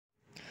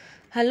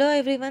Hello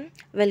everyone,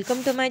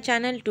 welcome to my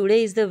channel.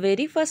 Today is the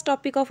very first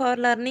topic of our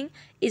learning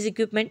is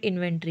equipment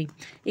inventory.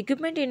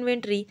 Equipment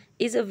inventory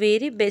is a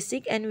very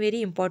basic and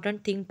very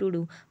important thing to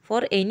do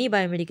for any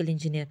biomedical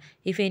engineer.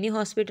 If any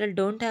hospital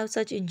don't have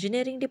such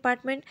engineering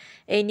department,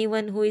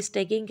 anyone who is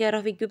taking care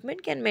of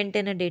equipment can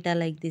maintain a data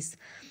like this.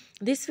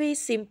 This way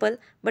is simple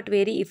but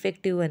very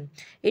effective one.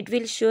 It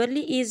will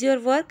surely ease your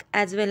work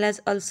as well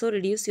as also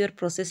reduce your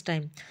process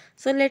time.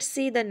 So let's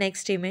see the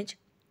next image.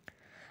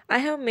 I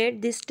have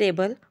made this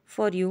table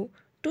for you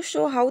to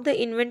show how the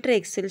inventory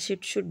Excel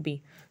sheet should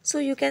be. So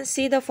you can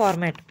see the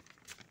format.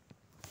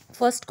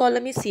 First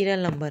column is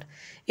serial number.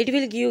 It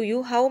will give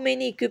you how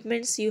many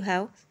equipments you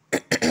have.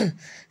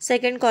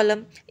 Second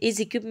column is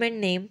equipment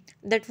name,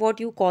 that what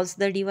you calls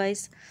the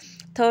device.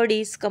 Third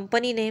is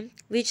company name,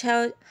 which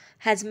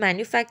has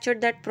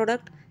manufactured that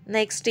product.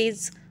 Next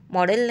is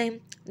model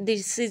name.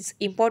 This is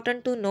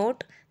important to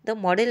note the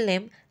model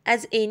name,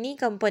 as any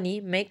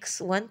company makes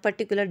one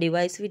particular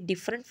device with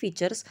different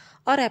features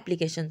or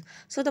applications.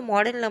 So the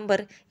model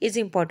number is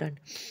important.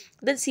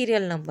 Then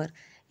serial number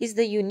is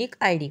the unique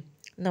ID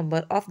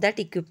number of that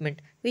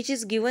equipment, which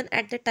is given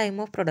at the time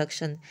of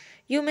production.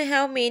 You may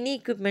have many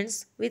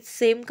equipments with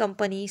same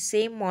company,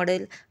 same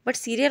model, but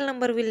serial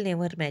number will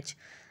never match.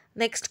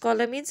 Next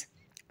column is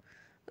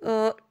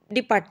uh,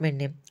 department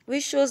name,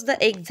 which shows the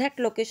exact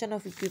location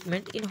of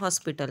equipment in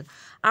hospital.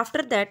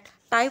 After that,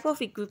 type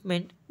of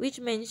equipment, which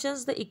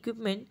mentions the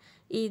equipment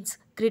is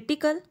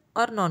critical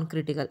or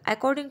non-critical,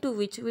 according to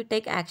which we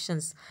take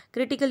actions.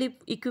 Critical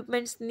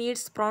equipments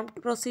needs prompt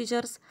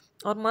procedures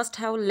or must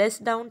have less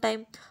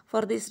downtime.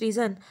 For this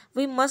reason,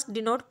 we must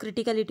denote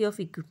criticality of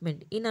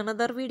equipment. In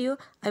another video,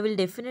 I will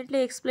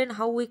definitely explain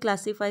how we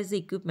classify the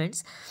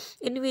equipments,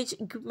 in which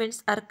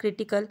equipments are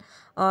critical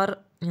or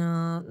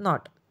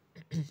not.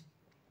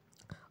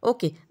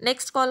 Okay,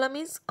 next column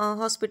is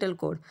hospital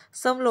code.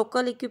 Some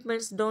local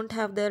equipments don't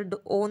have their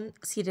own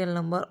serial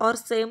number, or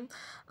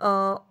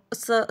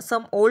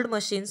some old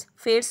machines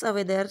fades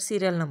away their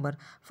serial number.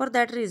 For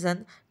that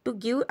reason, to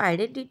give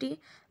identity,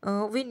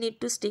 we need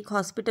to stick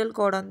hospital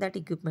code on that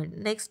equipment.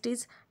 Next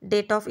is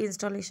date of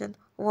installation,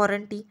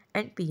 warranty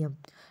and PM.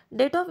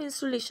 Date of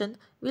installation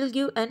will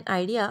give an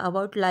idea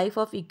about life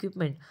of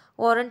equipment.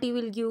 Warranty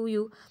will give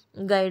you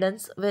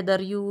guidance whether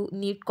you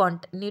need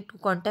to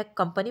contact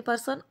company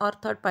person or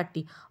third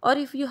party, or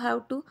if you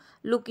have to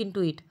look into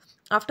it.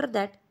 After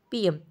that,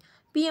 PM.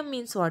 PM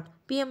means what?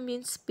 PM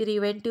means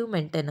preventive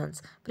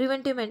maintenance.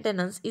 Preventive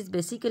maintenance is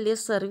basically a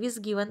service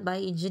given by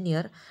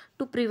engineer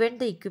to prevent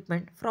the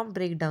equipment from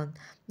breakdown.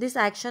 This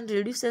action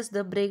reduces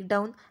the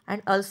breakdown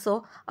and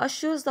also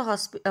assures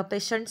the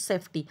patient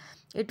safety.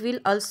 It will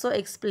also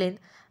explain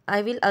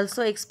I will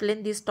also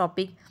explain this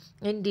topic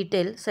in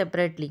detail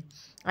separately.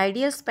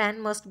 Ideal span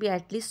must be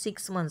at least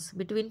 6 months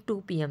between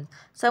 2 pm.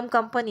 Some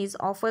companies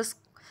offers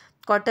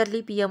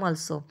quarterly PM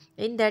also.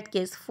 In that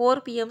case, 4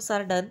 PMs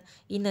are done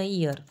in a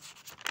year.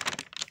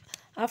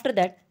 After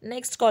that,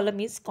 next column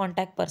is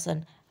contact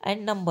person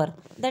and number,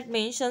 that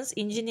mentions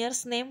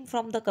engineer's name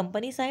from the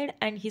company side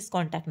and his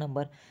contact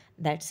number.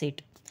 That's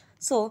it.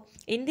 So,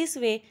 in this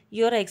way,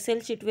 your Excel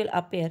sheet will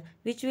appear,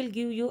 which will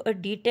give you a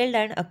detailed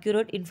and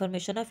accurate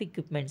information of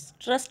equipments.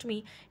 Trust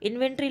me,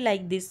 inventory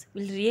like this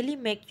will really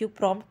make you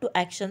prompt to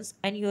actions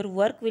and your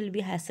work will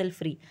be hassle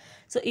free.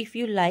 So, if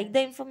you like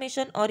the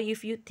information or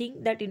if you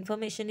think that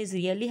information is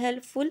really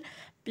helpful,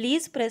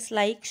 please press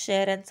like,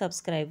 share and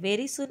subscribe.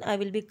 Very soon I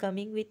will be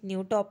coming with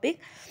new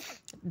topic.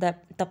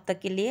 तब तक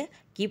के लिए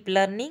keep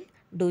learning,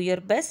 do your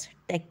best,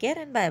 take care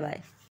and bye bye.